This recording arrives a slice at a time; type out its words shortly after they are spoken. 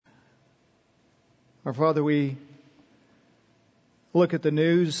Our Father, we look at the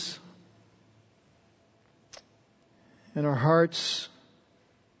news and our hearts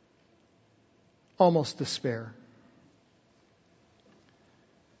almost despair.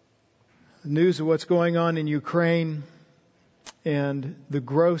 The news of what's going on in Ukraine and the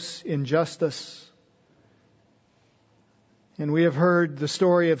gross injustice. And we have heard the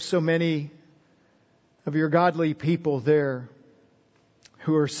story of so many of your godly people there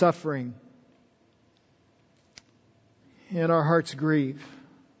who are suffering. And our hearts grieve.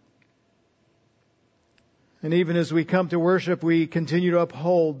 And even as we come to worship, we continue to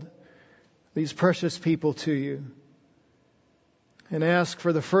uphold these precious people to you and ask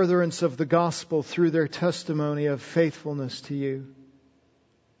for the furtherance of the gospel through their testimony of faithfulness to you.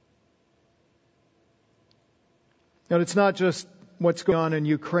 And it's not just what's going on in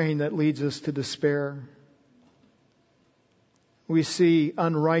Ukraine that leads us to despair. We see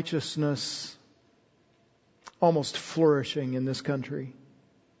unrighteousness almost flourishing in this country.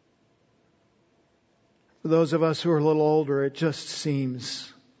 For those of us who are a little older, it just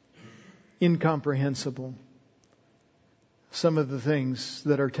seems incomprehensible. Some of the things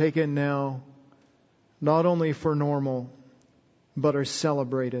that are taken now, not only for normal, but are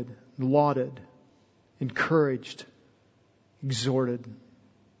celebrated, lauded, encouraged, exhorted.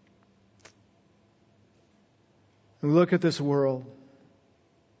 We look at this world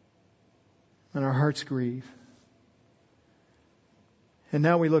and our hearts grieve. And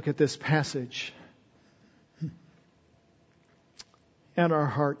now we look at this passage and our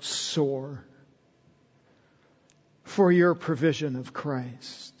hearts soar for your provision of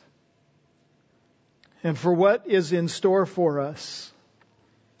Christ and for what is in store for us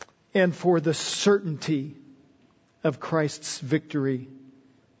and for the certainty of Christ's victory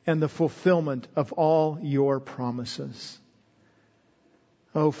and the fulfillment of all your promises.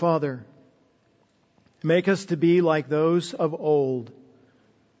 Oh, Father, make us to be like those of old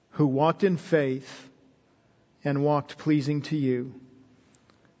who walked in faith and walked pleasing to you.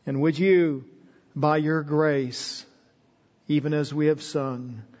 And would you, by your grace, even as we have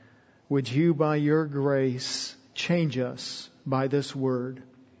sung, would you, by your grace, change us by this word?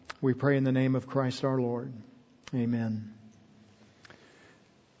 We pray in the name of Christ our Lord. Amen.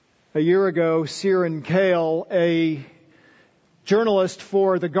 A year ago, Ciaran Cale, a journalist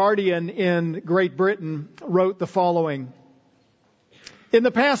for The Guardian in Great Britain, wrote the following. In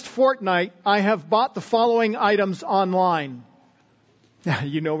the past fortnight, I have bought the following items online.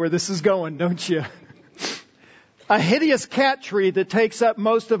 You know where this is going, don't you? A hideous cat tree that takes up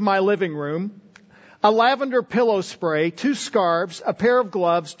most of my living room, a lavender pillow spray, 2 scarves, a pair of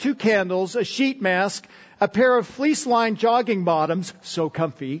gloves, 2 candles, a sheet mask, a pair of fleece-lined jogging bottoms, so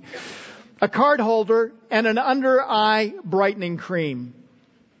comfy, a card holder, and an under-eye brightening cream.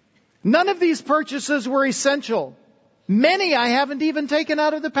 None of these purchases were essential. Many I haven't even taken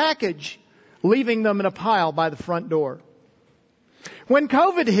out of the package, leaving them in a pile by the front door. When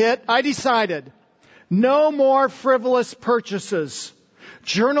COVID hit, I decided, no more frivolous purchases.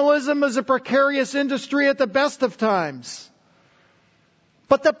 Journalism is a precarious industry at the best of times.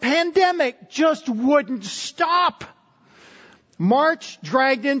 But the pandemic just wouldn't stop. March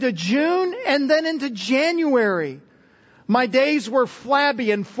dragged into June and then into January. My days were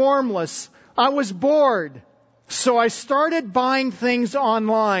flabby and formless. I was bored. So I started buying things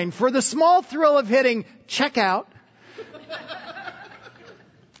online for the small thrill of hitting checkout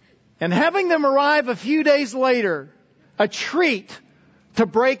and having them arrive a few days later, a treat to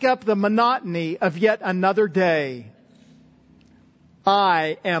break up the monotony of yet another day.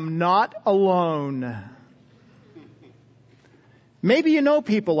 I am not alone. Maybe you know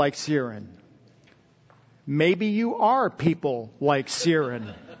people like Ciaran. Maybe you are people like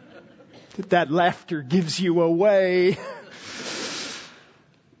Ciaran. That laughter gives you away.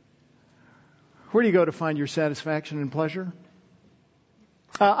 Where do you go to find your satisfaction and pleasure?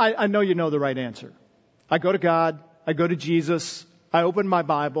 I know you know the right answer. I go to God. I go to Jesus. I open my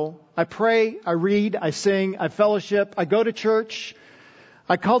Bible. I pray. I read. I sing. I fellowship. I go to church.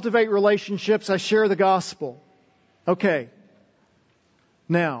 I cultivate relationships. I share the gospel. Okay.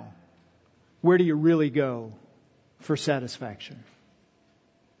 Now, where do you really go for satisfaction?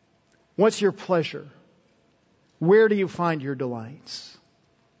 What's your pleasure? Where do you find your delights?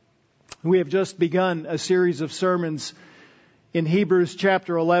 We have just begun a series of sermons in Hebrews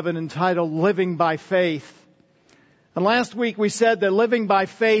chapter 11 entitled Living by Faith. And last week we said that living by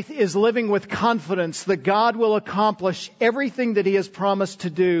faith is living with confidence that God will accomplish everything that He has promised to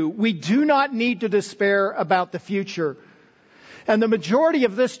do. We do not need to despair about the future. And the majority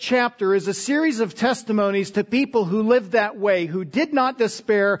of this chapter is a series of testimonies to people who lived that way, who did not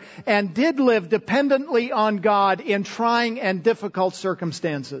despair and did live dependently on God in trying and difficult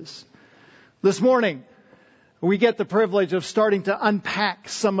circumstances. This morning, we get the privilege of starting to unpack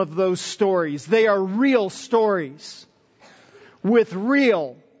some of those stories. They are real stories with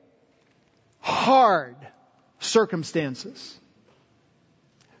real, hard circumstances.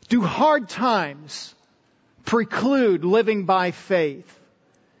 Do hard times preclude living by faith?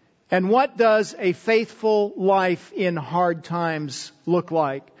 And what does a faithful life in hard times look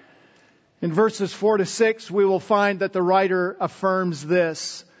like? In verses 4 to 6, we will find that the writer affirms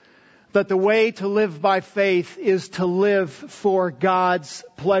this, that the way to live by faith is to live for God's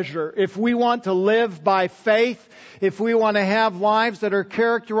pleasure. If we want to live by faith, if we want to have lives that are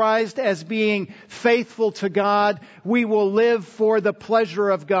characterized as being faithful to God, we will live for the pleasure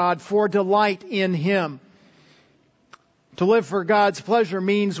of God, for delight in Him. To live for God's pleasure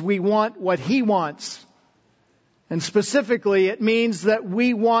means we want what He wants. And specifically, it means that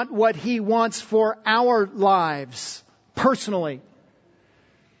we want what He wants for our lives, personally.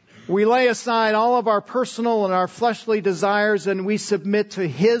 We lay aside all of our personal and our fleshly desires and we submit to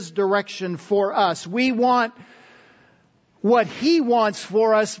His direction for us. We want what He wants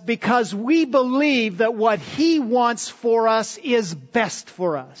for us because we believe that what He wants for us is best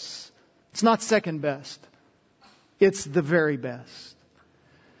for us. It's not second best. It's the very best.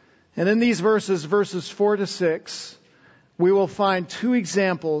 And in these verses 4 to 6, we will find two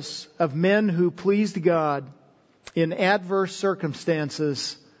examples of men who pleased God in adverse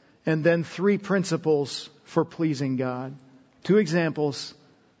circumstances, and then three principles for pleasing God. Two examples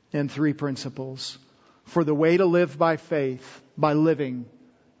and three principles for the way to live by faith, by living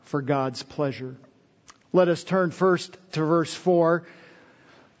for God's pleasure. Let us turn first to verse 4.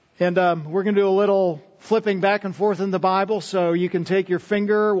 And we're going to do a little flipping back and forth in the Bible. So you can take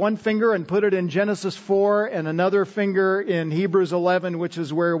your one finger and put it in Genesis 4 and another finger in Hebrews 11, which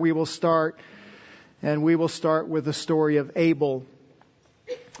is where we will start. And we will start with the story of Abel,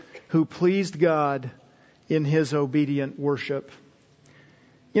 who pleased God in his obedient worship.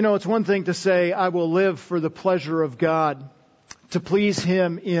 You know, it's one thing to say, I will live for the pleasure of God, to please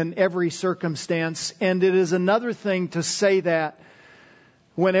Him in every circumstance. And it is another thing to say that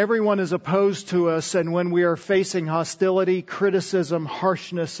when everyone is opposed to us and when we are facing hostility, criticism,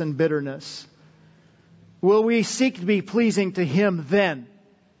 harshness, and bitterness. Will we seek to be pleasing to Him then?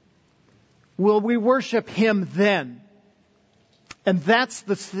 Will we worship Him then? And that's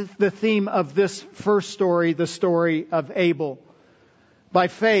the theme of this first story, the story of Abel. By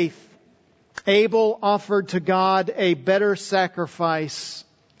faith, Abel offered to God a better sacrifice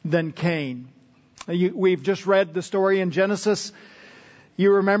than Cain. We've just read the story in Genesis.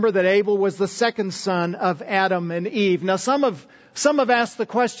 You remember that Abel was the second son of Adam and Eve. Now some have asked the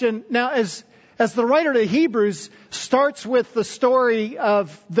question, now as the writer of Hebrews starts with the story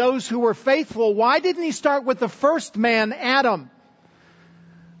of those who were faithful, why didn't he start with the first man, Adam?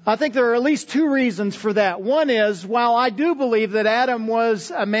 I think there are at least two reasons for that. One is, while I do believe that Adam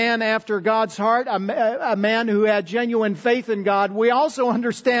was a man after God's heart, a man who had genuine faith in God, we also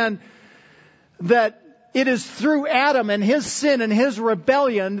understand that it is through Adam and his sin and his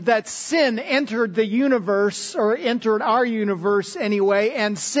rebellion that sin entered the universe, or entered our universe anyway,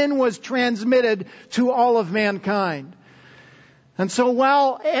 and sin was transmitted to all of mankind. And so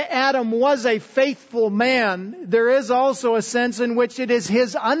while Adam was a faithful man, there is also a sense in which it is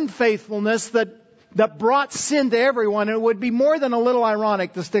his unfaithfulness that brought sin to everyone. And it would be more than a little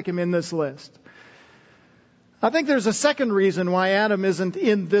ironic to stick him in this list. I think there's a second reason why Adam isn't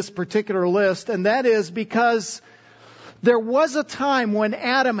in this particular list, and that is because there was a time when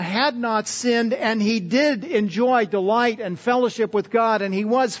Adam had not sinned and he did enjoy delight and fellowship with God, and he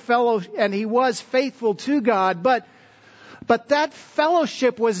was faithful to God, but that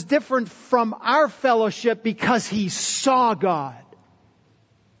fellowship was different from our fellowship because he saw God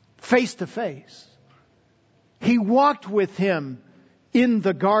face to face. He walked with Him in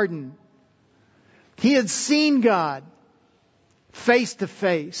the garden. He had seen God face to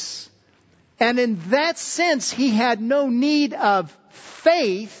face. And in that sense, he had no need of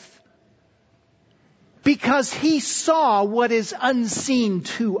faith because he saw what is unseen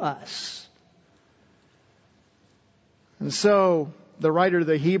to us. And so the writer of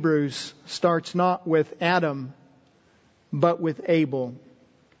the Hebrews starts not with Adam, but with Abel.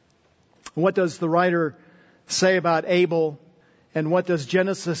 What does the writer say about Abel? And what does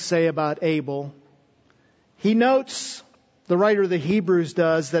Genesis say about Abel? He notes, the writer of the Hebrews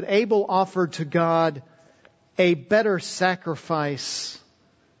does, that Abel offered to God a better sacrifice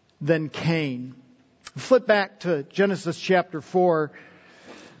than Cain. Flip back to Genesis chapter 4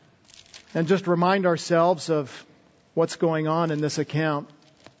 and just remind ourselves of what's going on in this account.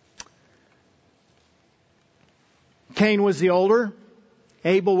 Cain was the older.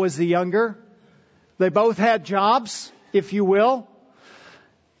 Abel was the younger. They both had jobs, if you will.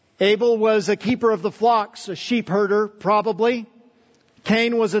 Abel was a keeper of the flocks, a sheep herder, probably.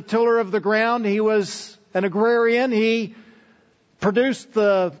 Cain was a tiller of the ground. He was an agrarian. He produced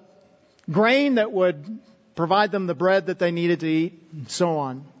the grain that would provide them the bread that they needed to eat, and so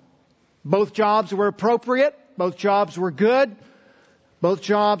on. Both jobs were appropriate. Both jobs were good. Both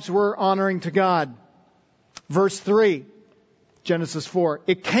jobs were honoring to God. Verse 3, Genesis 4.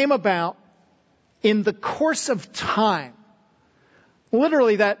 It came about in the course of time.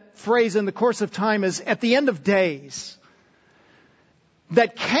 Literally, that phrase, in the course of time, is at the end of days.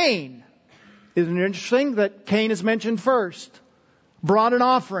 That Cain, isn't it interesting that Cain is mentioned first, brought an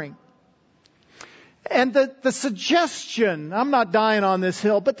offering. And the suggestion, I'm not dying on this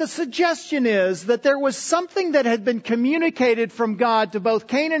hill, but the suggestion is that there was something that had been communicated from God to both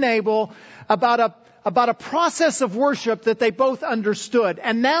Cain and Abel about a process of worship that they both understood.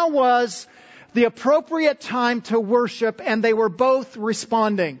 And now was the appropriate time to worship, and they were both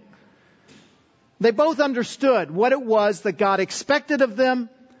responding. They both understood what it was that God expected of them,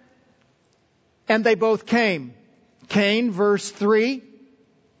 and they both came. Cain, verse 3,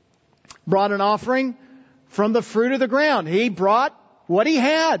 brought an offering from the fruit of the ground. He brought what he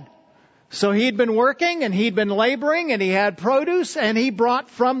had. So he'd been working and he'd been laboring and he had produce, and he brought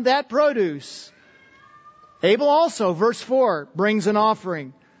from that produce. Abel also, verse 4, brings an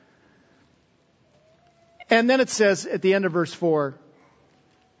offering. And then it says at the end of verse 4,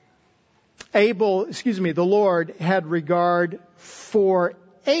 the Lord had regard for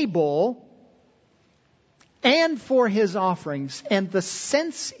Abel and for his offerings. And the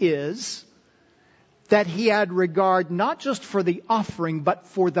sense is that he had regard not just for the offering, but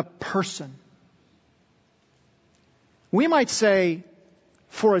for the person. We might say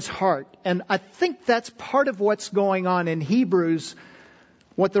for his heart. And I think that's part of what's going on in Hebrews.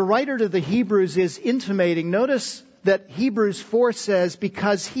 What the writer to the Hebrews is intimating. Notice that Hebrews 4 says,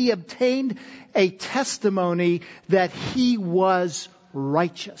 because he obtained a testimony that he was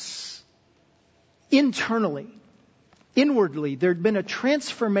righteous. Internally, inwardly, there had been a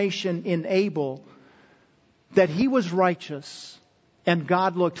transformation in Abel that he was righteous, and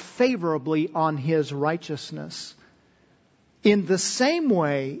God looked favorably on his righteousness. In the same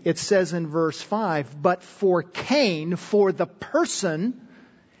way, it says in verse 5, but for Cain, for the person,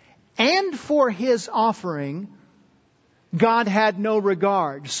 and for his offering, God had no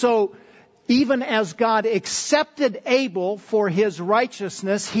regard. So, even as God accepted Abel for his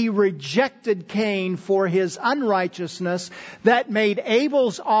righteousness, he rejected Cain for his unrighteousness. That made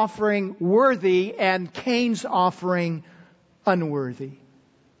Abel's offering worthy and Cain's offering unworthy.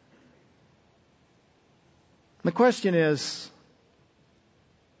 The question is,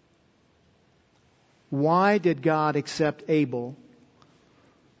 why did God accept Abel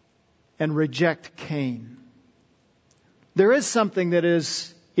and reject Cain? There is something that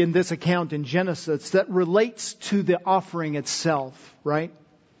is in this account in Genesis that relates to the offering itself, right?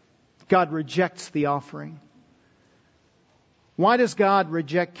 God rejects the offering. Why does God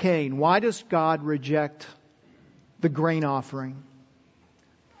reject Cain? Why does God reject the grain offering?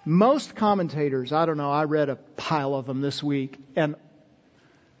 Most commentators, I read a pile of them this week, and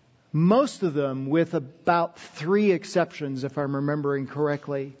most of them, with about 3 exceptions, if I'm remembering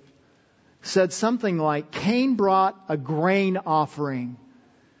correctly, said something like, Cain brought a grain offering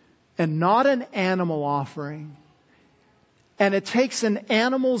and not an animal offering. And it takes an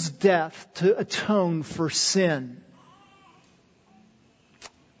animal's death to atone for sin.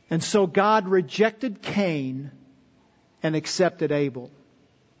 And so God rejected Cain and accepted Abel.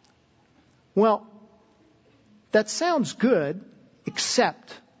 Well, that sounds good,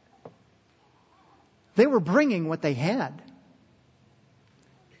 except they were bringing what they had.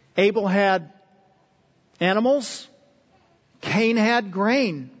 Abel had animals. Cain had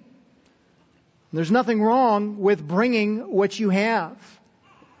grain. There's nothing wrong with bringing what you have.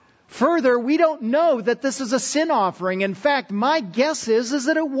 Further, we don't know that this is a sin offering. In fact, my guess is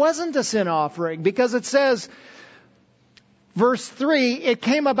that it wasn't a sin offering, because it says, verse 3, it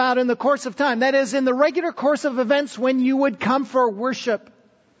came about in the course of time. That is, in the regular course of events when you would come for worship.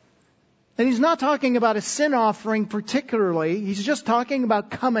 And he's not talking about a sin offering particularly. He's just talking about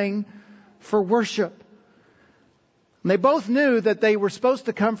coming for worship. And they both knew that they were supposed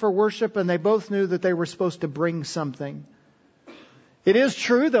to come for worship, and they both knew that they were supposed to bring something. It is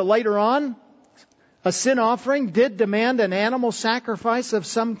true that later on, a sin offering did demand an animal sacrifice of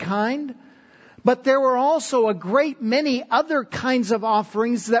some kind. But there were also a great many other kinds of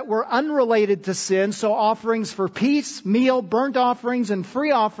offerings that were unrelated to sin. So offerings for peace, meal, burnt offerings, and free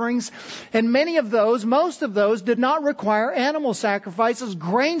offerings. And most of those did not require animal sacrifices.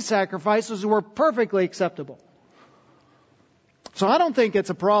 Grain sacrifices were perfectly acceptable. So I don't think it's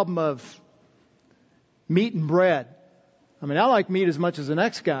a problem of meat and bread. I mean, I like meat as much as the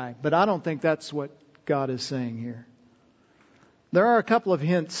next guy, but I don't think that's what God is saying here. There are a couple of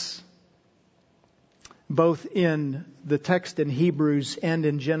hints both in the text in Hebrews and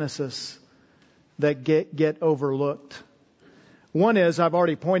in Genesis that get overlooked. One is, I've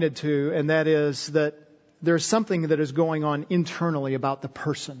already pointed to, and that is that there's something that is going on internally about the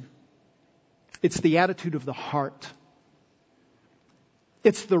person. It's the attitude of the heart.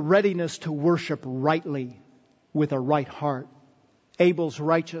 It's the readiness to worship rightly with a right heart. Abel's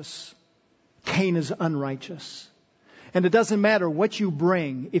righteous. Cain is unrighteous. And it doesn't matter what you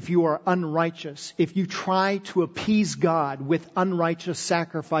bring if you are unrighteous. If you try to appease God with unrighteous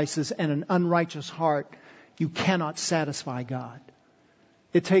sacrifices and an unrighteous heart, you cannot satisfy God.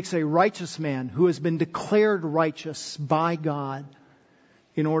 It takes a righteous man who has been declared righteous by God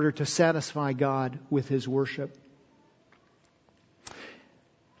in order to satisfy God with his worship.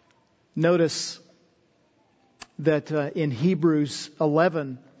 Notice that in Hebrews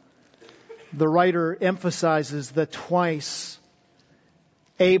 11, the writer emphasizes that twice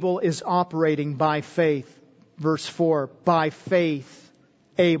Abel is operating by faith. Verse 4, by faith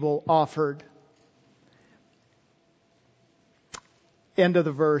Abel offered. End of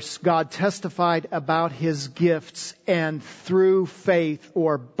the verse. God testified about his gifts, and through faith,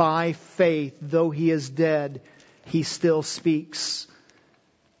 or by faith, though he is dead, he still speaks.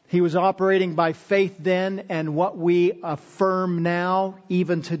 He was operating by faith then, and what we affirm now,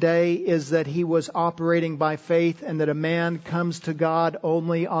 even today, is that he was operating by faith, and that a man comes to God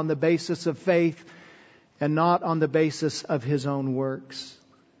only on the basis of faith and not on the basis of his own works.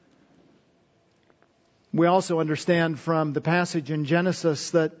 We also understand from the passage in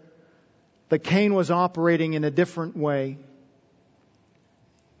Genesis that Cain was operating in a different way.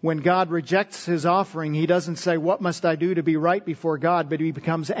 When God rejects his offering, he doesn't say, "What must I do to be right before God?" But he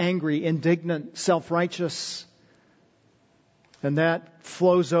becomes angry, indignant, self-righteous. And that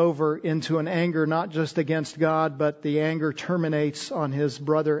flows over into an anger not just against God, but the anger terminates on his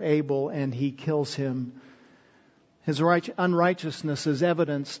brother Abel, and he kills him. His unrighteousness is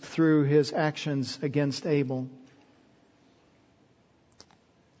evidenced through his actions against Abel.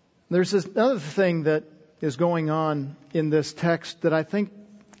 There's this other thing that is going on in this text that I think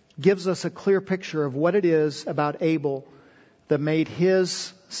gives us a clear picture of what it is about Abel that made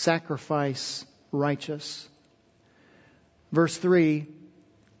his sacrifice righteous. Verse 3,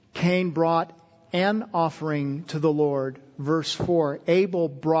 Cain brought an offering to the Lord. Verse 4, Abel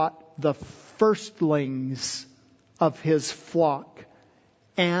brought the firstlings of his flock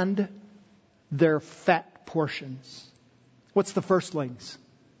and their fat portions. What's the firstlings?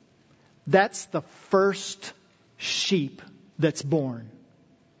 That's the first sheep that's born,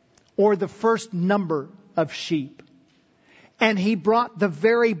 or the first number of sheep. And he brought the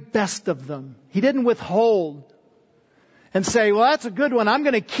very best of them. He didn't withhold and say, "Well, that's a good one. I'm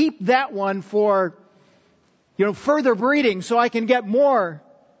going to keep that one for, further breeding so I can get more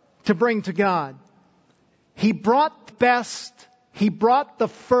to bring to God." He brought the best. He brought the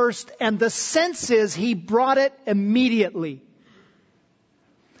first. And the sense is he brought it immediately.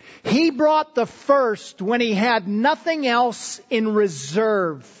 He brought the first when he had nothing else in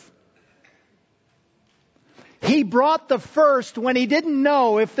reserve. He brought the first when he didn't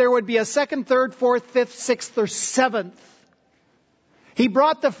know if there would be a second, third, fourth, fifth, sixth, or seventh. He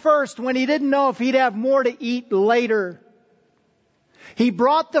brought the first when he didn't know if he'd have more to eat later. He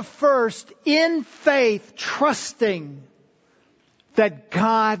brought the first in faith, trusting that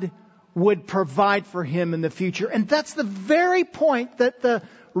God would provide for him in the future. And that's the very point that the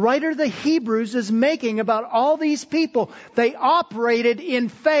writer of the Hebrews is making about all these people. They operated in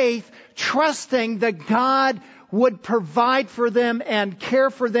faith, trusting that God would provide for them and care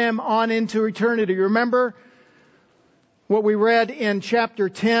for them on into eternity. Remember what we read in chapter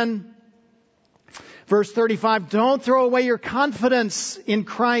 10, verse 35. Don't throw away your confidence in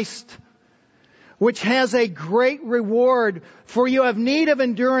Christ, which has a great reward. For you have need of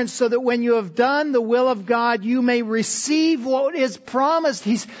endurance, so that when you have done the will of God, you may receive what is promised.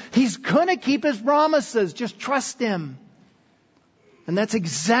 He's going to keep His promises. Just trust Him. And that's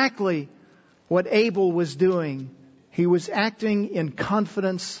exactly what Abel was doing. He was acting in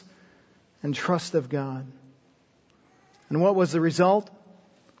confidence and trust of God. And what was the result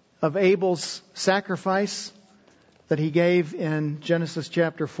of Abel's sacrifice that he gave in Genesis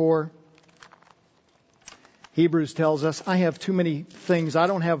chapter 4? Hebrews tells us, I have too many things. I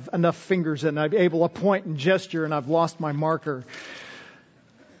don't have enough fingers and I'm able to point and gesture and I've lost my marker.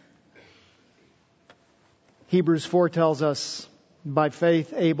 Hebrews 4 tells us, by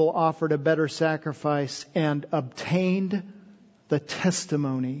faith Abel offered a better sacrifice and obtained the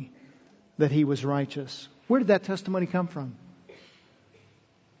testimony that he was righteous. Where did that testimony come from?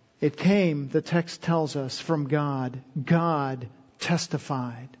 It came, the text tells us, from God. God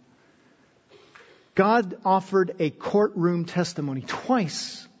testified. God offered a courtroom testimony.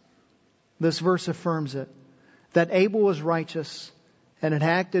 Twice, this verse affirms it, that Abel was righteous and had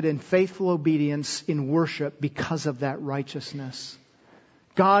acted in faithful obedience in worship because of that righteousness.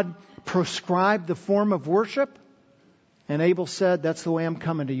 God prescribed the form of worship, and Abel said, that's the way I'm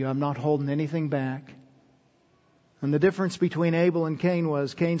coming to you. I'm not holding anything back. And the difference between Abel and Cain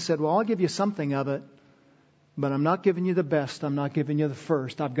was, Cain said, well, I'll give you something of it, but I'm not giving you the best. I'm not giving you the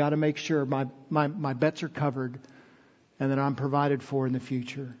first. I've got to make sure my bets are covered and that I'm provided for in the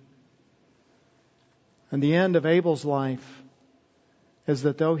future. And the end of Abel's life is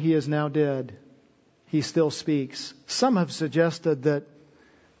that though he is now dead, he still speaks. Some have suggested that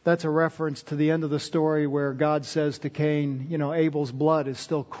that's a reference to the end of the story where God says to Cain, Abel's blood is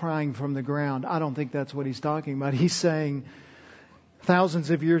still crying from the ground. I don't think that's what he's talking about. He's saying thousands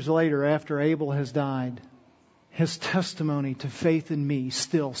of years later, after Abel has died, his testimony to faith in me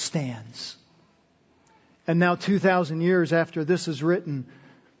still stands. And now 2,000 years after this is written,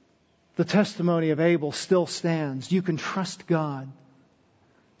 the testimony of Abel still stands. You can trust God.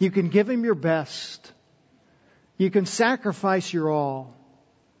 You can give Him your best. You can sacrifice your all.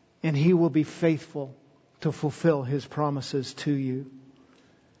 And He will be faithful to fulfill His promises to you.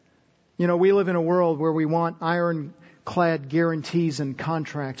 We live in a world where we want ironclad guarantees and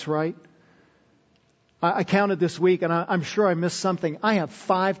contracts, right? I counted this week, and I'm sure I missed something. I have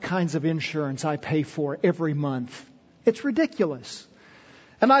 5 kinds of insurance I pay for every month. It's ridiculous.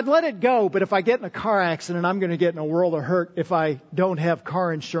 And I'd let it go, but if I get in a car accident, I'm going to get in a world of hurt if I don't have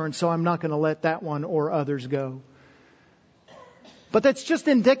car insurance, so I'm not going to let that one or others go. But that's just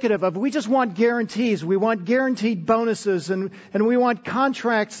indicative of, we just want guarantees. We want guaranteed bonuses and we want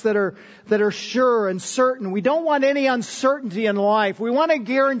contracts that are sure and certain. We don't want any uncertainty in life. We want a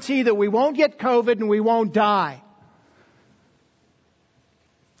guarantee that we won't get COVID and we won't die.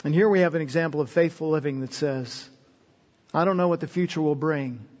 And here we have an example of faithful living that says, I don't know what the future will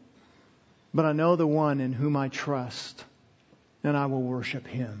bring, but I know the one in whom I trust, and I will worship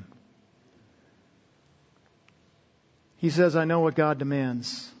Him. He says, I know what God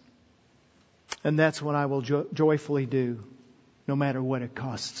demands, and that's what I will joyfully do, no matter what it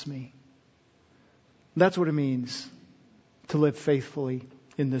costs me. That's what it means to live faithfully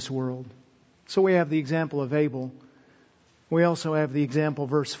in this world. So we have the example of Abel. We also have the example,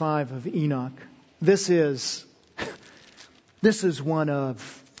 verse 5, of Enoch. This is one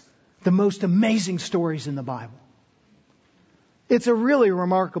of the most amazing stories in the Bible. It's a really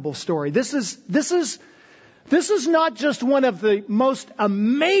remarkable story. This is not just one of the most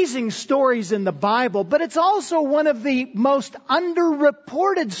amazing stories in the Bible, but it's also one of the most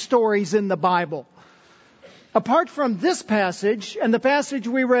underreported stories in the Bible. Apart from this passage and the passage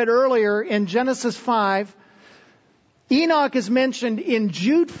we read earlier in Genesis 5, Enoch is mentioned in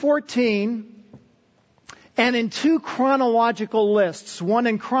Jude 14 and in 2 chronological lists, one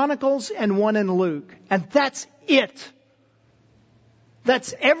in Chronicles and one in Luke. And that's it.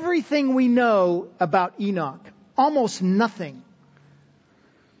 That's everything we know about Enoch. Almost nothing.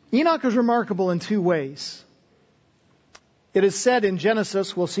 Enoch is remarkable in 2 ways. It is said in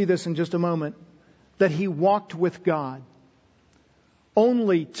Genesis, we'll see this in just a moment, that he walked with God.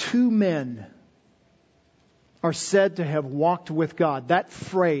 Only 2 men are said to have walked with God. That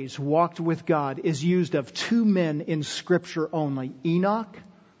phrase, walked with God, is used of 2 men in Scripture only. Enoch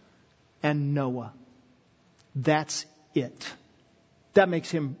and Noah. That's it. That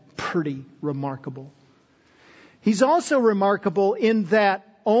makes him pretty remarkable. He's also remarkable in that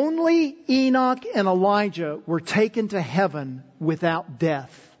only Enoch and Elijah were taken to heaven without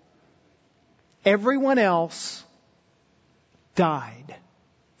death. Everyone else died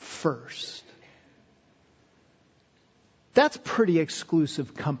first. That's pretty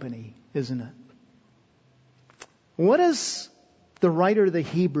exclusive company, isn't it? What does the writer of the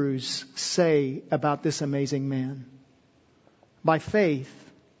Hebrews say about this amazing man? By faith,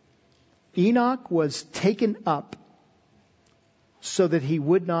 Enoch was taken up so that he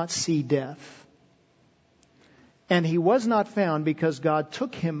would not see death. And he was not found because God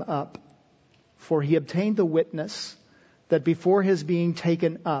took him up, for he obtained the witness that before his being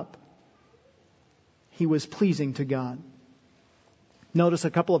taken up, he was pleasing to God. Notice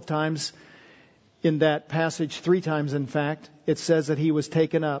a couple of times in that passage 3 times, in fact. It says that he was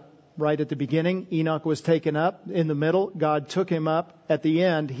taken up. Right at the beginning, Enoch was taken up. In the middle, God took him up. At the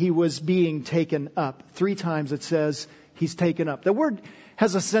end, he was being taken up. 3 times it says he's taken up. The word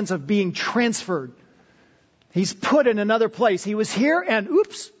has a sense of being transferred. He's put in another place. He was here and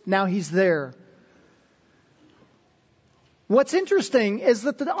oops, now he's there. What's interesting is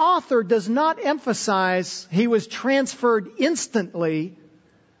that the author does not emphasize he was transferred instantly,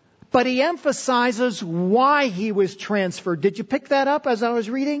 but he emphasizes why he was transferred. Did you pick that up as I was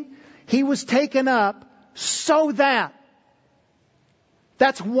reading? He was taken up so that.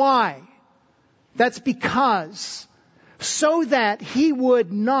 That's why. That's because. So that he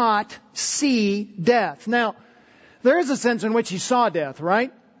would not see death. Now, there is a sense in which he saw death,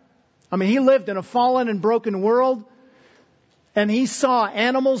 right? I mean, he lived in a fallen and broken world, and he saw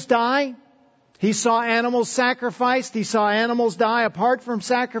animals die. He saw animals sacrificed. He saw animals die apart from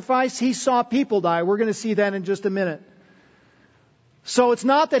sacrifice. He saw people die. We're going to see that in just a minute. So it's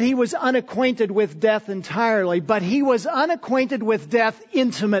not that he was unacquainted with death entirely, but he was unacquainted with death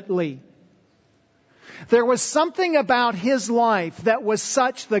intimately. There was something about his life that was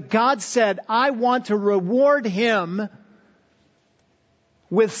such that God said, I want to reward him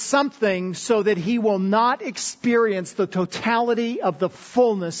with something so that he will not experience the totality of the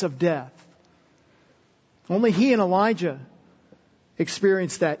fullness of death. Only he and Elijah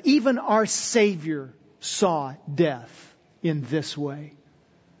experienced that. Even our Savior saw death in this way.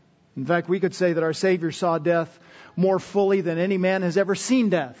 In fact, we could say that our Savior saw death more fully than any man has ever seen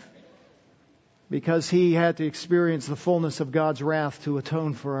death, because he had to experience the fullness of God's wrath to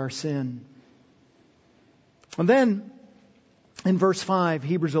atone for our sin. And then, in verse 5,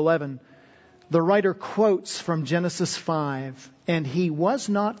 Hebrews 11, the writer quotes from Genesis 5, and he was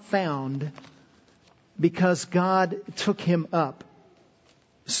not found because God took him up.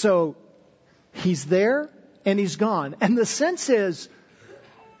 So, he's there and he's gone. And the sense is,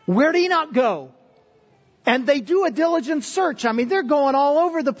 where did Enoch go? And they do a diligent search. I mean, they're going all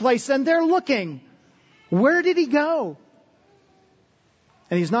over the place and they're looking. Where did he go?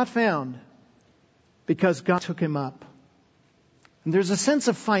 And he's not found because God took him up. And there's a sense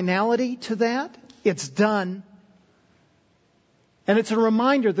of finality to that. It's done. And it's a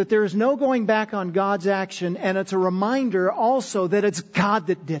reminder that there is no going back on God's action. And it's a reminder also that it's God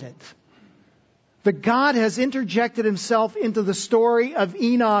that did it. That God has interjected himself into the story of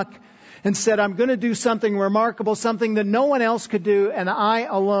Enoch and said, I'm going to do something remarkable, something that no one else could do, and I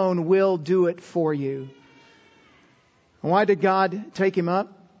alone will do it for you. Why did God take him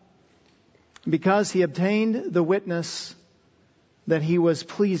up? Because he obtained the witness that he was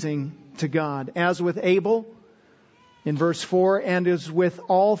pleasing to God. As with Abel, in verse 4, and as with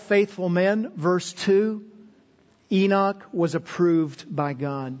all faithful men, verse 2, Enoch was approved by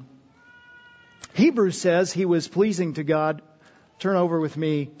God. Hebrews says he was pleasing to God. Turn over with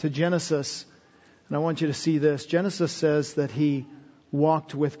me to Genesis, and I want you to see this. Genesis says that he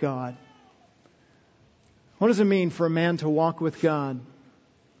walked with God. What does it mean for a man to walk with God?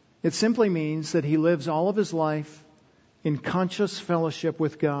 It simply means that he lives all of his life in conscious fellowship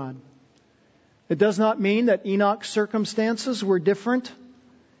with God. It does not mean that Enoch's circumstances were different.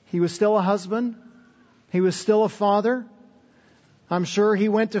 He was still a husband. He was still a father. I'm sure he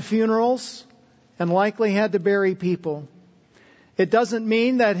went to funerals and likely had to bury people. It doesn't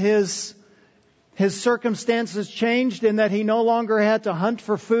mean that his circumstances changed in that he no longer had to hunt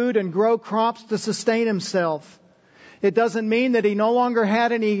for food and grow crops to sustain himself. It doesn't mean that he no longer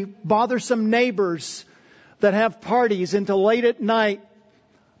had any bothersome neighbors that have parties until late at night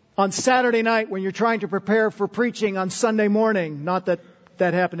on Saturday night when you're trying to prepare for preaching on Sunday morning. Not that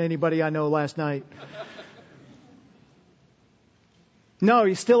that happened to anybody I know last night. No,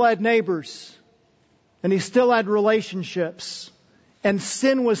 he still had neighbors. And he still had relationships. And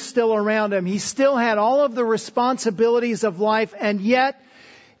sin was still around him. He still had all of the responsibilities of life. And yet,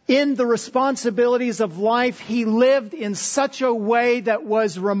 in the responsibilities of life, he lived in such a way that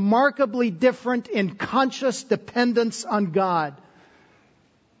was remarkably different in conscious dependence on God.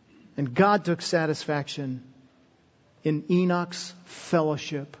 And God took satisfaction in Enoch's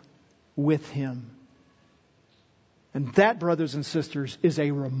fellowship with him. And that, brothers and sisters, is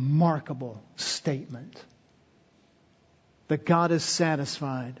a remarkable statement. That God is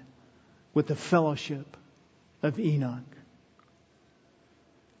satisfied with the fellowship of Enoch.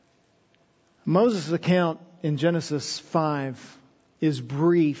 Moses' account in Genesis 5 is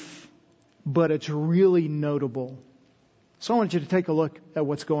brief, but it's really notable. So I want you to take a look at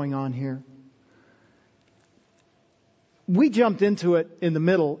what's going on here. We jumped into it in the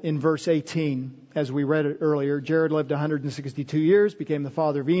middle in verse 18, as we read it earlier. Jared lived 162 years, became the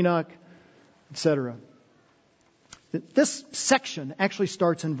father of Enoch. etc. This section actually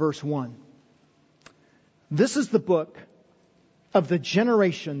starts in verse 1. This is the book of the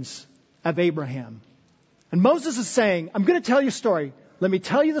generations of Abraham. And Moses is saying, I'm going to tell you a story. Let me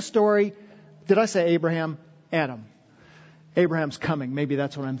tell you the story. Did I say Abraham? Adam. Abraham's coming. Maybe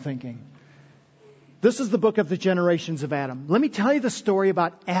that's what I'm thinking. This is the book of the generations of Adam. Let me tell you the story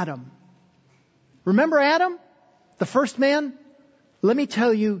about Adam. Remember Adam, the first man? Let me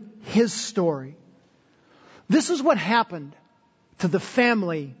tell you his story. This is what happened to the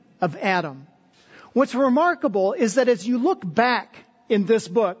family of Adam. What's remarkable is that as you look back in this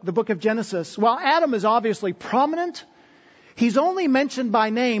book, the book of Genesis, while Adam is obviously prominent, he's only mentioned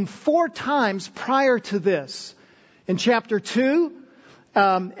by name 4 times prior to this. In chapter 2,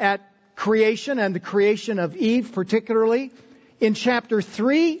 at creation and the creation of Eve particularly. In chapter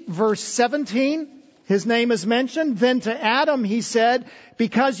 3, verse 17, his name is mentioned. Then to Adam he said,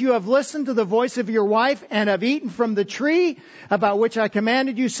 because you have listened to the voice of your wife and have eaten from the tree about which I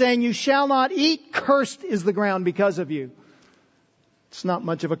commanded you, saying, you shall not eat, cursed is the ground because of you. It's not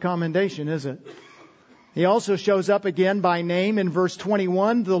much of a commendation, is it? He also shows up again by name in verse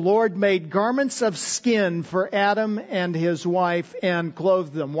 21. The Lord made garments of skin for Adam and his wife and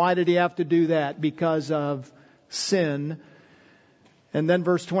clothed them. Why did he have to do that? Because of sin. And then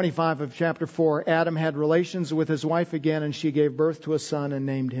verse 25 of chapter 4, Adam had relations with his wife again, and she gave birth to a son and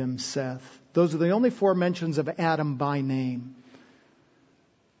named him Seth. Those are the only 4 mentions of Adam by name.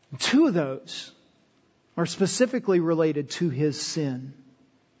 2 of those are specifically related to his sin.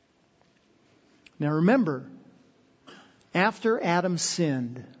 Now remember, after Adam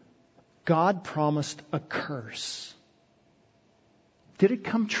sinned, God promised a curse. Did it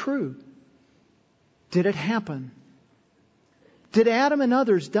come true? Did it happen? Did Adam and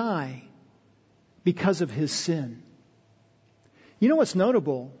others die because of his sin? You know what's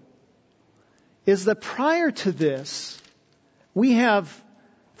notable is that prior to this, we have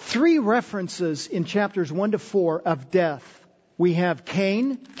 3 references in chapters 1 to 4 of death. We have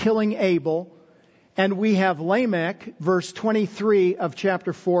Cain killing Abel, and we have Lamech, verse 23 of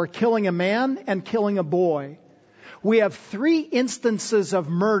chapter 4, killing a man and killing a boy. We have 3 instances of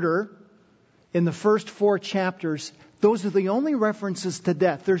murder in the first 4 chapters. Those are the only references to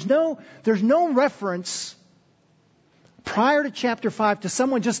death. There's no reference prior to chapter 5 to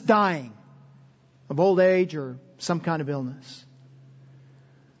someone just dying of old age or some kind of illness.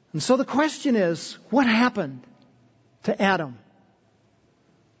 And so the question is, what happened to Adam?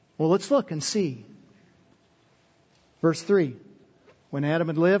 Well, let's look and see. Verse 3, when Adam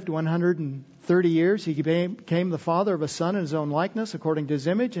had lived 130 years, he became the father of a son in his own likeness, according to his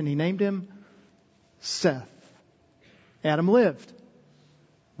image, and he named him Seth. Adam lived.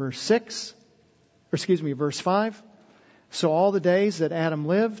 Verse 5. So all the days that Adam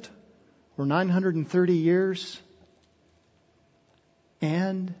lived were 930 years,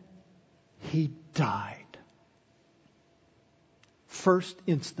 and he died. First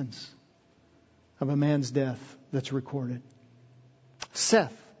instance of a man's death that's recorded.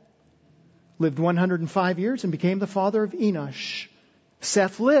 Seth lived 105 years and became the father of Enosh.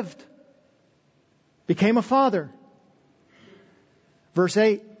 Seth lived, became a father. Verse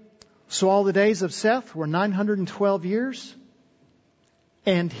 8, so all the days of Seth were 912 years,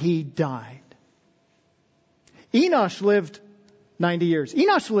 and he died. Enosh lived 90 years.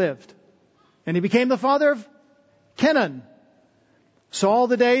 Enosh lived, and he became the father of Kenan. So all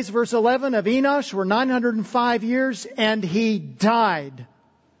the days, verse 11, of Enosh were 905 years, and he died.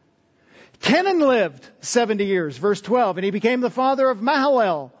 Kenan lived 70 years, verse 12, and he became the father of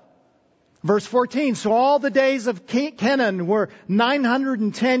Mahalalel. Verse 14, so all the days of Kenan were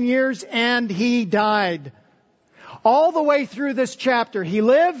 910 years, and he died. All the way through this chapter, he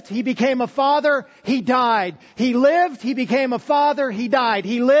lived, he became a father, he died. He lived, he became a father, he died.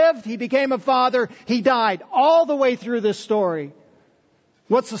 He lived, he became a father, he died. All the way through this story.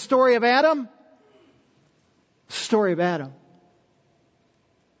 What's the story of Adam? The story of Adam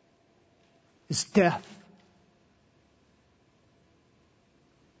is death.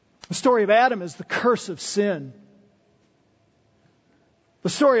 The story of Adam is the curse of sin. The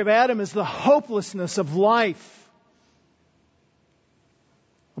story of Adam is the hopelessness of life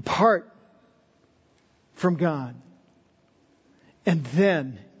apart from God. And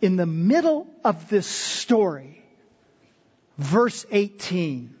then, in the middle of this story, verse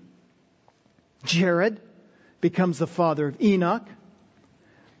 18, Jared becomes the father of Enoch.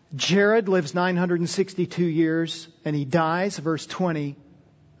 Jared lives 962 years and he dies. Verse 20,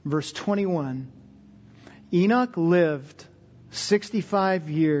 verse 21. Enoch lived 65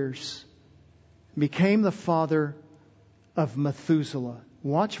 years, became the father of Methuselah.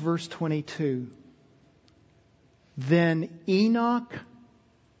 Watch verse 22. Then Enoch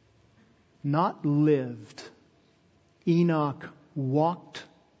not lived. Enoch walked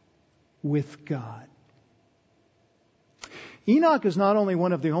with God. Enoch is not only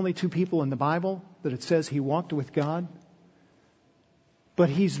one of the only two people in the Bible that it says he walked with God, but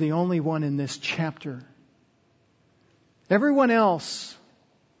he's the only one in this chapter. Everyone else,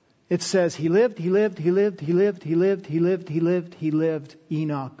 it says he lived.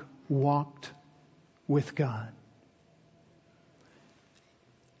 Enoch walked with God.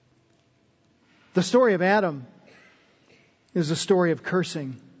 The story of Adam is a story of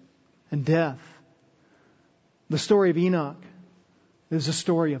cursing and death. The story of Enoch is a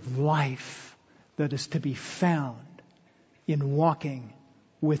story of life that is to be found in walking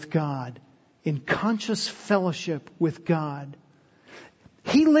with God, in conscious fellowship with God.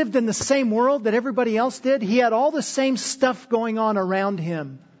 He lived in the same world that everybody else did. He had all the same stuff going on around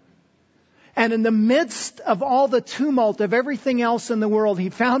him. And in the midst of all the tumult of everything else in the world, he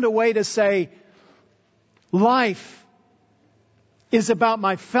found a way to say, life is about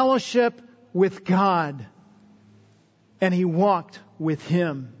my fellowship with God. And he walked with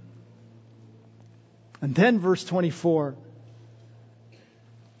Him. And then verse 24.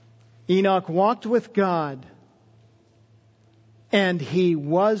 Enoch walked with God, and he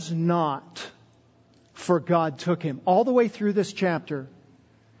was not, for God took him. All the way through this chapter,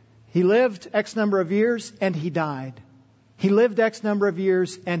 he lived X number of years and he died. He lived X number of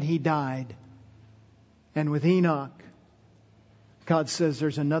years and he died. And with Enoch, God says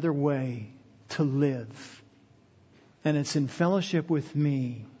there's another way to live. And it's in fellowship with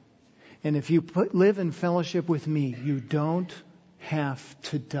me. And if you live in fellowship with me, you don't have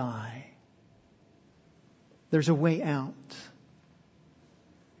to die. There's a way out.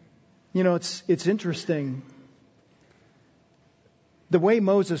 You know, it's interesting. The way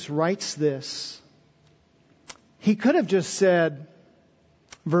Moses writes this, he could have just said,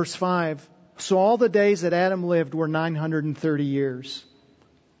 verse 5, so all the days that Adam lived were 930 years.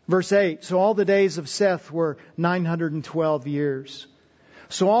 Verse 8, so all the days of Seth were 912 years.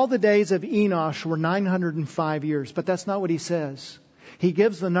 So all the days of Enosh were 905 years. But that's not what he says. He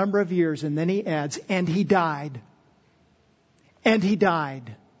gives the number of years and then he adds, and he died. And he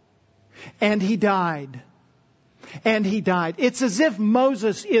died. And he died. And he died. It's as if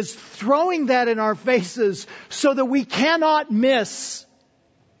Moses is throwing that in our faces so that we cannot miss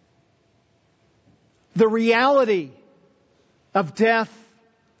the reality of death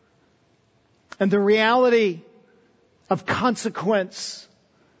and the reality of consequence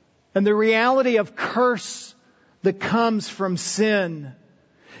and the reality of curse that comes from sin.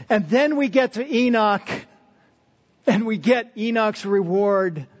 And then we get to Enoch and we get Enoch's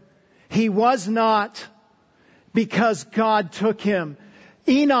reward. He was not, because God took him.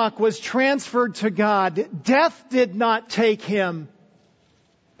 Enoch was transferred to God. Death did not take him.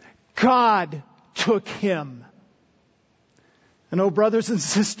 God took him. And oh, brothers and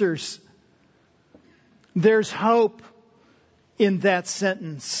sisters, there's hope in that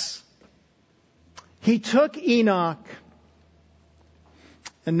sentence. He took Enoch.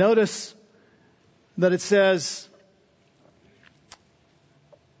 And notice that it says,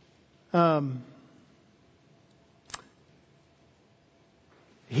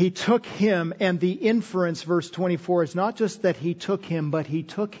 he took him, and the inference, verse 24, is not just that he took him, but he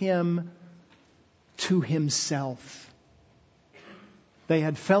took him to himself. They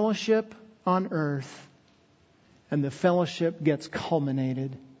had fellowship on earth, and the fellowship gets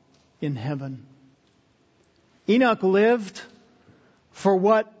culminated in heaven. Enoch lived for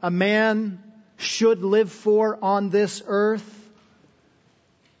what a man should live for on this earth,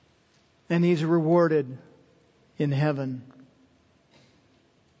 and he's rewarded in heaven.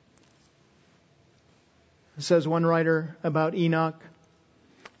 Says one writer about Enoch,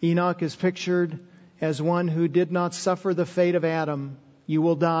 Enoch is pictured as one who did not suffer the fate of Adam. You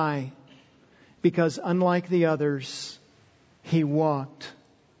will die, because unlike the others, he walked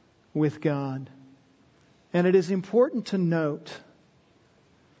with God. And it is important to note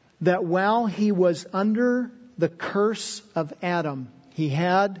that while he was under the curse of Adam, he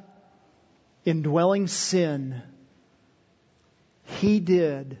had indwelling sin, he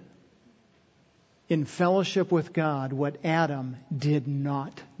did in fellowship with God what Adam did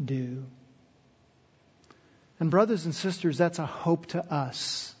not do. And brothers and sisters, that's a hope to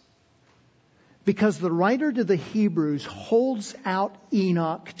us. Because the writer to the Hebrews holds out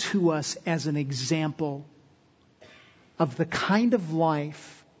Enoch to us as an example of the kind of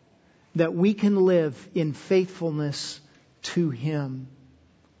life that we can live in faithfulness to Him.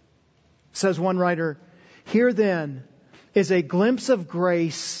 Says one writer, here then is a glimpse of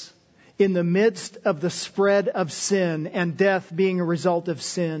grace in the midst of the spread of sin and death being a result of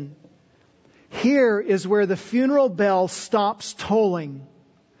sin. Here is where the funeral bell stops tolling.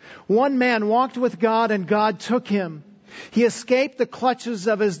 One man walked with God and God took him. He escaped the clutches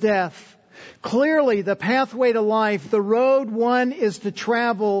of his death. Clearly, the pathway to life, the road one is to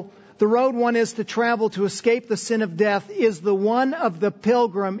travel to escape the sin of death, is the one of the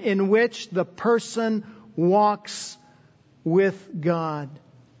pilgrim in which the person walks with God.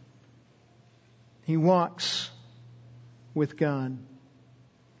 He walks with God.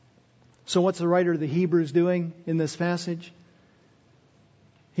 So what's the writer of the Hebrews doing in this passage?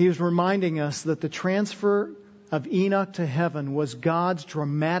 He is reminding us that the transfer of Enoch to heaven was God's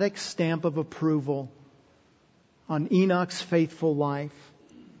dramatic stamp of approval on Enoch's faithful life.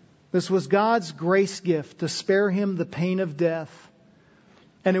 This was God's grace gift to spare him the pain of death.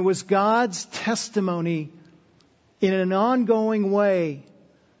 And it was God's testimony in an ongoing way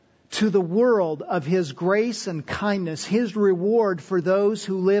to the world of His grace and kindness, His reward for those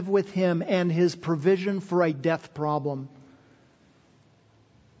who live with Him, and His provision for a death problem.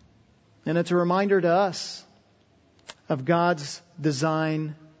 And it's a reminder to us of God's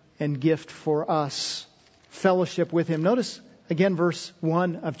design and gift for us. Fellowship with Him. Notice again verse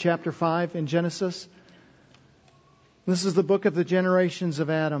 1 of chapter 5 in Genesis. This is the book of the generations of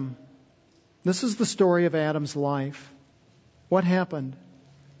Adam. This is the story of Adam's life. What happened?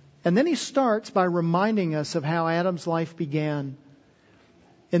 And then he starts by reminding us of how Adam's life began.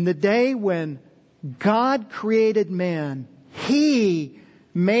 In the day when God created man, He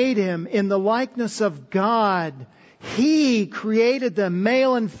made him in the likeness of God. He created them,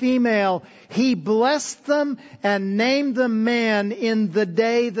 male and female. He blessed them and named them man in the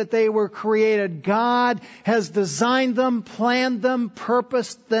day that they were created. God has designed them, planned them,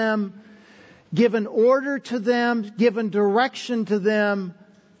 purposed them, given order to them, given direction to them,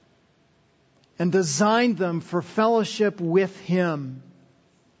 and designed them for fellowship with Him.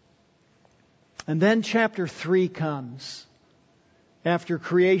 And then chapter 3 comes after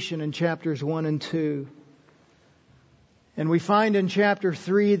creation in chapters 1 and 2. And we find in chapter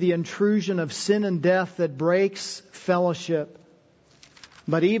 3 the intrusion of sin and death that breaks fellowship.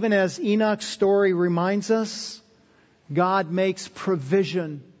 But even as Enoch's story reminds us, God makes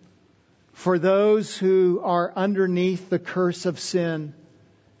provision for those who are underneath the curse of sin.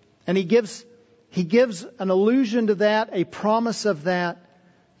 And He gives an allusion to that, a promise of that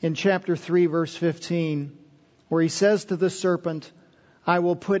in chapter 3 verse 15, where He says to the serpent, I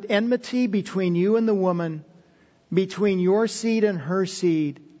will put enmity between you and the woman, between your seed and her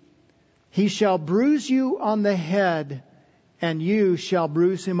seed. He shall bruise you on the head, and you shall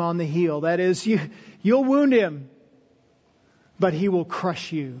bruise him on the heel. That is, you'll wound him, but he will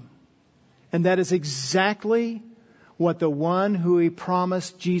crush you. And that is exactly what the one who He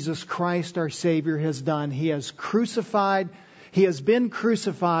promised, Jesus Christ our Savior, has done. He has been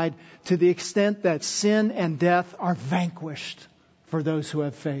crucified to the extent that sin and death are vanquished for those who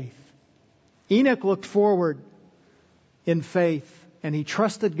have faith. Enoch looked forward in faith, and he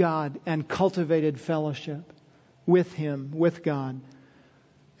trusted God and cultivated fellowship with Him, with God,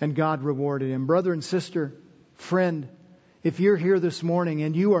 and God rewarded him. Brother and sister, friend, if you're here this morning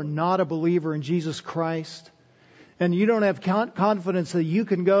and you are not a believer in Jesus Christ, and you don't have confidence that you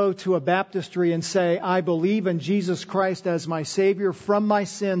can go to a baptistry and say, I believe in Jesus Christ as my Savior from my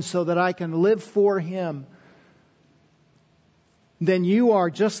sins so that I can live for Him, then you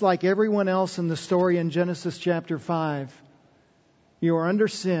are just like everyone else in the story in Genesis chapter 5. You are under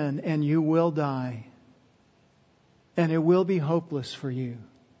sin and you will die. And it will be hopeless for you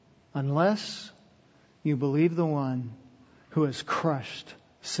unless you believe the one who has crushed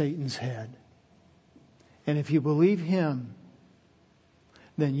Satan's head. And if you believe Him,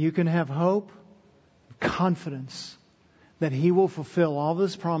 then you can have hope, confidence that He will fulfill all of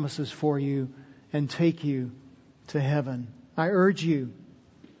His promises for you and take you to heaven. I urge you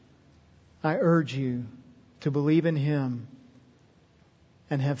to believe in Him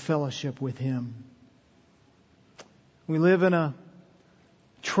and have fellowship with Him. We live in a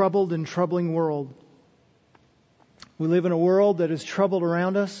troubled and troubling world. We live in a world that is troubled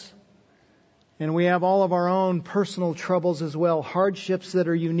around us. And we have all of our own personal troubles as well. Hardships that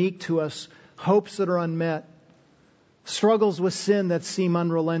are unique to us. Hopes that are unmet. Struggles with sin that seem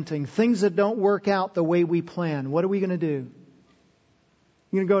unrelenting. Things that don't work out the way we plan. What are we going to do?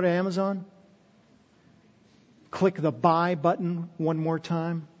 You going to go to Amazon? Click the buy button one more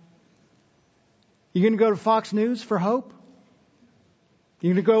time? You going to go to Fox News for hope?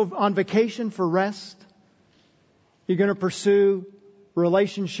 You going to go on vacation for rest? You're going to pursue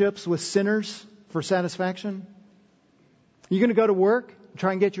relationships with sinners for satisfaction? you going to go to work,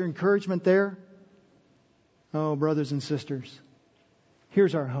 try and get your encouragement there? Oh, brothers and sisters,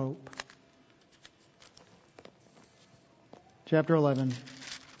 here's our hope. Chapter 11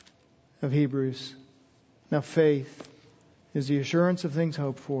 of Hebrews. Now faith is the assurance of things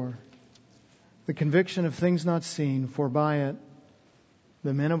hoped for, the conviction of things not seen, for by it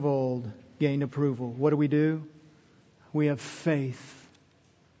the men of old gained approval. What do? We have faith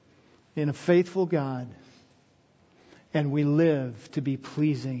in a faithful God, and we live to be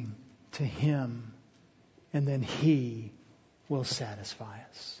pleasing to Him, and then He will satisfy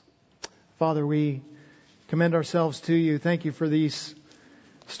us. Father, we commend ourselves to You. Thank You for these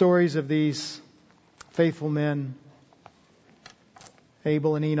stories of these faithful men,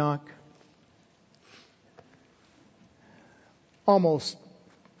 Abel and Enoch. Almost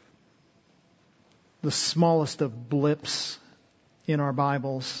the smallest of blips in our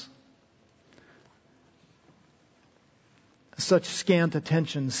Bibles. Such scant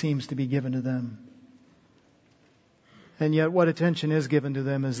attention seems to be given to them. And yet what attention is given to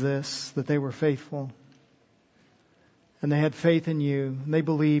them is this, that they were faithful. And they had faith in You. And they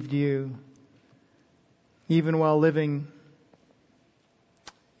believed You. Even while living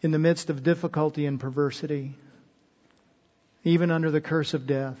in the midst of difficulty and perversity. Even under the curse of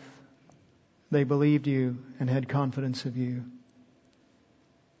death. They believed You and had confidence of You.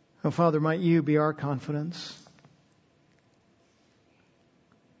 Oh, Father, might You be our confidence.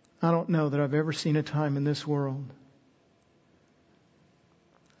 I don't know that I've ever seen a time in this world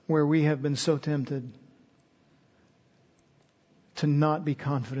where we have been so tempted to not be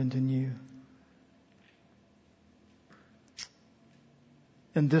confident in You.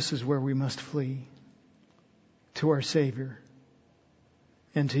 And this is where we must flee, to our Savior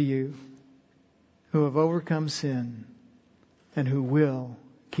and to You, who have overcome sin and who will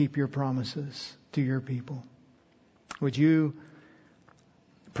keep Your promises to Your people. Would You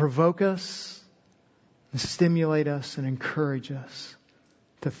provoke us, and stimulate us, and encourage us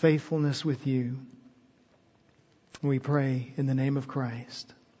to faithfulness with You. We pray in the name of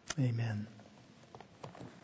Christ. Amen.